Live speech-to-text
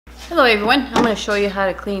Hello everyone, I'm going to show you how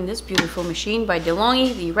to clean this beautiful machine by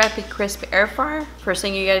Delonghi, the Rapid Crisp Air Fryer. First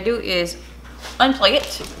thing you got to do is unplug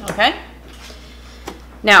it, okay?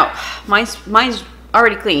 Now, mine's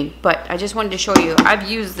already clean, but I just wanted to show you, I've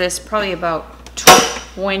used this probably about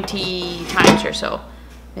 20 times or so.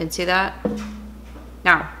 Didn't see that?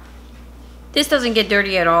 Now, this doesn't get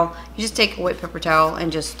dirty at all. You just take a wet paper towel and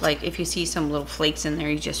just like, if you see some little flakes in there,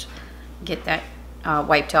 you just get that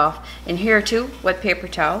wiped off. And here too, wet paper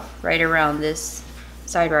towel right around this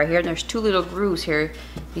side right here. And there's two little grooves here.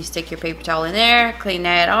 You stick your paper towel in there, clean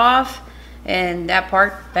that off, and that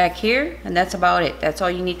part back here, and that's about it. That's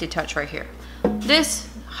all you need to touch right here. This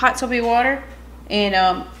hot soapy water, and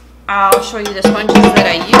I'll show you the sponges that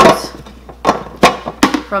I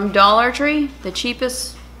use from Dollar Tree, the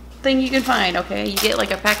cheapest thing you can find. Okay, you get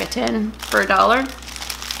like a pack of 10 for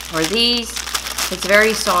 $1, or these. It's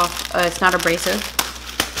very soft. It's not abrasive.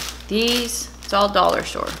 These, it's all dollar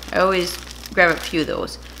store. I always grab a few of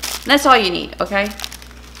those. And that's all you need, okay?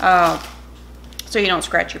 So you don't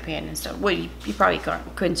scratch your pan and stuff. Well, you probably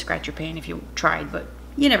couldn't scratch your pan if you tried, but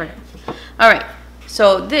you never know. All right,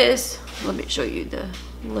 so this, let me show you the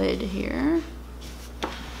lid here.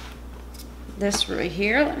 This right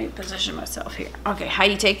here, let me position myself here. Okay, how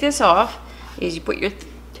you take this off is you put your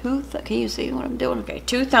can you see what I'm doing? Okay,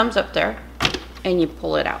 2 thumbs up there, and you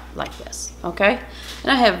pull it out like this, okay?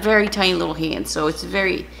 And I have very tiny little hands, so it's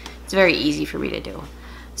very easy for me to do.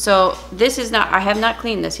 So this is not, I have not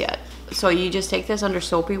cleaned this yet. So you just take this under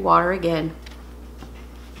soapy water again.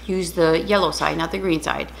 Use the yellow side, not the green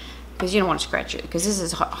side, because you don't want to scratch it, because this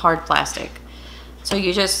is hard plastic. So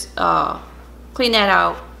you just clean that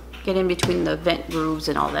out, get in between the vent grooves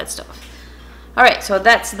and all that stuff. All right, so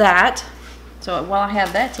that's that. So while I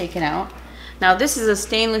have that taken out, now this is a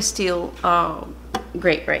stainless steel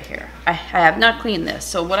grate right here. I have not cleaned this.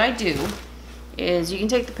 So what I do is, you can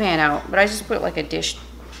take the pan out, but I just put like a dish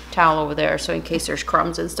towel over there, so in case there's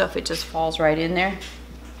crumbs and stuff, it just falls right in there.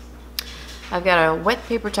 I've got a wet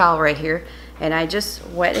paper towel right here, and I just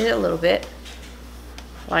wet it a little bit,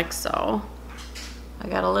 like so. I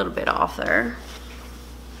got a little bit off there.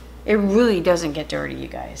 It really doesn't get dirty, you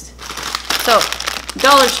guys. So,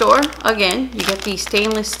 Dollar Store, again, you get these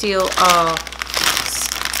stainless steel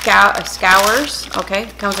scours, okay?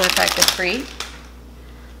 Comes in a pack of 3.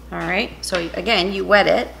 All right, so again, you wet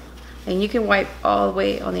it, and you can wipe all the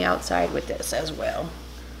way on the outside with this as well.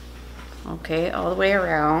 Okay, all the way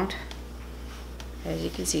around. As you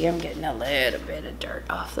can see, I'm getting a little bit of dirt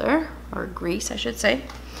off there, or grease, I should say.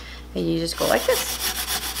 And you just go like this.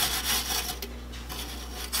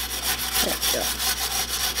 There we go.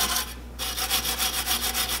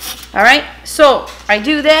 All right, so I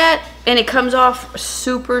do that, and it comes off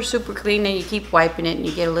super clean, and you keep wiping it, and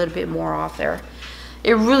you get a little bit more off there.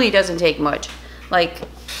 It really doesn't take much. Like,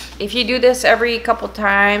 if you do this every couple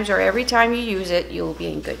times, or every time you use it, you'll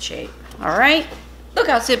be in good shape. All right, look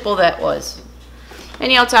how simple that was. And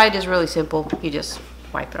the outside is really simple. You just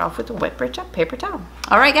wipe it off with a wet paper towel.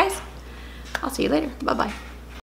 All right, guys, I'll see you later. Bye-bye.